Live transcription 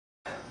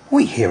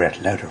We here at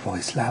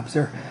LouderVoice Labs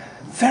are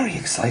very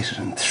excited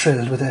and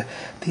thrilled with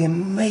the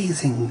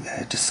amazing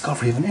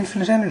discovery of an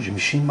infinite energy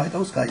machine by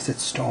those guys at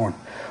Steorn.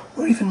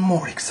 We're even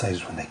more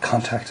excited when they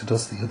contacted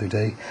us the other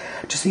day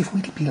to see if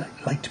we'd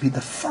like to be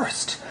the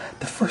first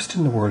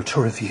in the world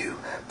to review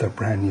their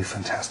brand new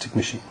fantastic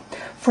machine.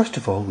 First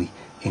of all, we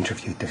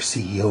interviewed their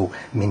CEO,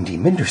 Mindy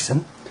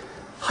Minderson.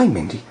 Hi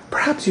Mindy,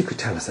 perhaps you could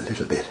tell us a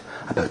little bit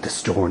about the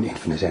Steorn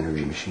infinite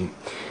energy machine.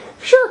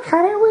 Sure,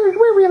 Connor.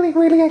 We're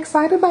really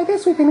excited by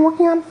this. We've been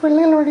working on it for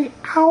literally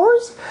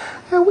hours.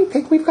 We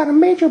think we've got a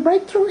major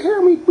breakthrough here,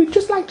 and we'd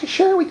just like to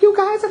share with you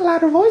guys at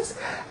LouderVoice.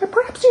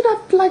 Perhaps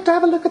you'd like to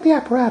have a look at the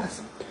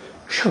apparatus.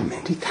 Sure,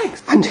 Mindy,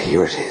 thanks. And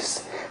here it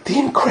is, the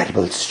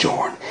incredible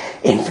Steorn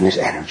infinite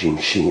energy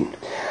machine.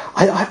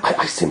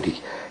 I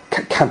simply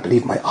can't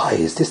believe my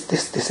eyes.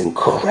 This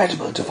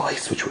incredible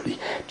device, which will be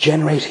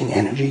generating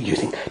energy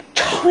using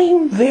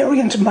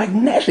time-variant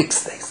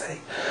magnetics, they say,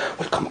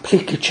 will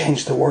completely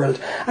change the world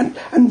and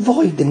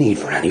void the need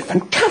for any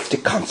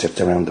fantastic concepts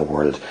around the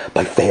world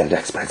by failed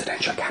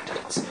ex-presidential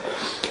candidates.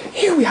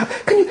 Here we have.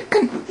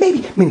 Can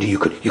maybe Mindy, you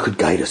could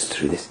guide us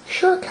through this.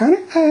 Sure, Connor.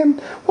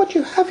 What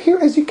you have here,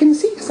 as you can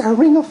see, is our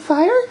ring of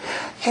fire,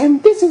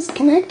 and this is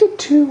connected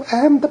to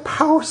the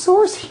power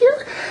source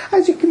here.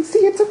 As you can see,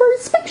 it's a very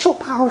special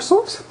power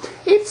source.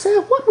 It's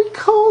what we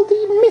call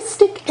the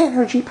mystic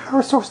energy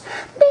power source.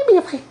 Maybe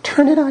if I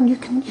turn it on, you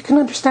can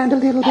understand a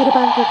little bit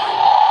about it.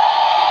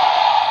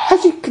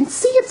 As you can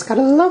see, it's got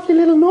a lovely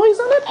little noise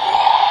on it.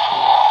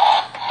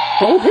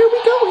 Oh, here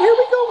we go.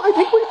 I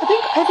think.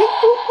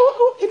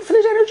 Oh,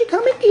 infinite energy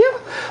coming. Yeah.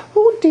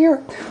 Oh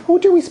dear. We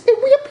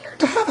appear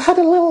to have had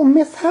a little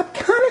mishap,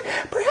 Connor.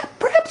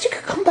 Perhaps you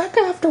could come back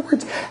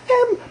afterwards.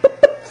 But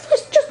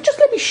first, just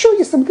let me show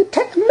you some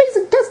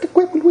amazing test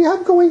equipment we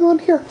have going on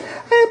here.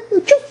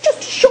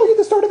 Just to show you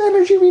the sort of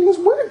energy readings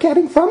we're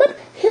getting from it.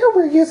 Here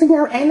we're using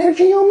our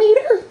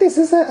energiometer. This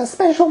is a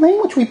special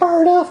name which we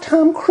borrowed off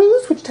Tom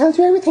Cruise, which tells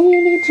you everything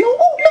you need to know.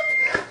 Oh,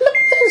 look,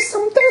 there's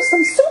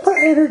some super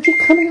energy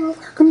coming off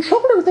our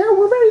controller there.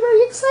 We're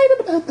very excited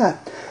about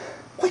that.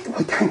 Why,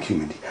 thank you,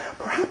 Mindy.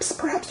 Perhaps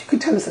you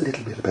could tell us a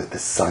little bit about the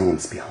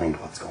science behind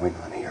what's going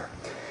on here.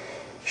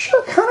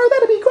 Sure, Connor,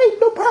 that'd be great.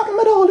 No problem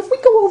at all. If we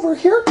go over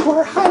here to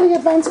our highly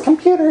advanced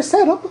computer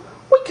setup,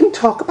 we can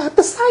talk about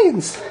the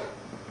science.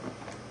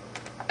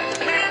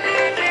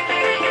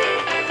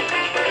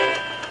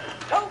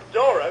 Help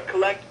Dora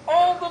collect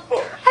all the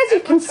books. As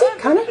you can see,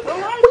 Connor,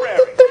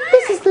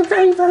 this is the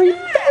very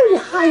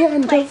high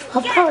end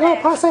of parallel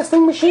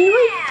processing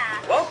machinery.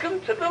 Welcome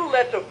to the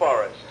letter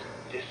forest.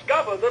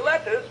 Discover the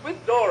letters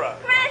with Dora.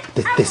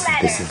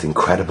 This is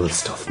incredible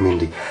stuff,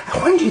 Mindy.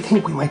 When do you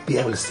think we might be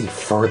able to see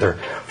further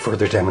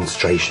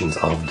demonstrations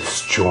of the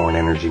Steorn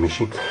energy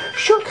machine?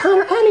 Sure,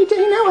 Connor, any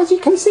day now. As you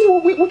can see,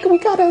 we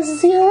got a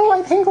 0,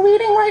 I think,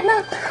 reading right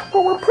now.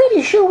 But we're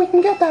pretty sure we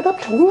can get that up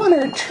to 1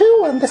 or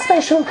 2 on the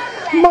special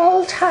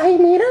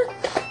multimeter.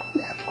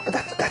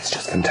 That's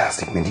just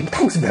fantastic, Mindy.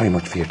 Thanks very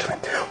much for your time.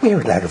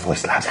 We're at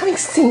LouderVoice Labs, having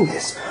seen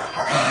this,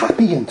 are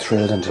happy and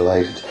thrilled and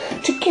delighted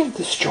to give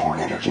the Steorn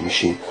energy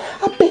machine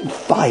a big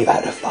 5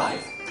 out of 5.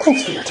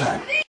 Thanks for your time.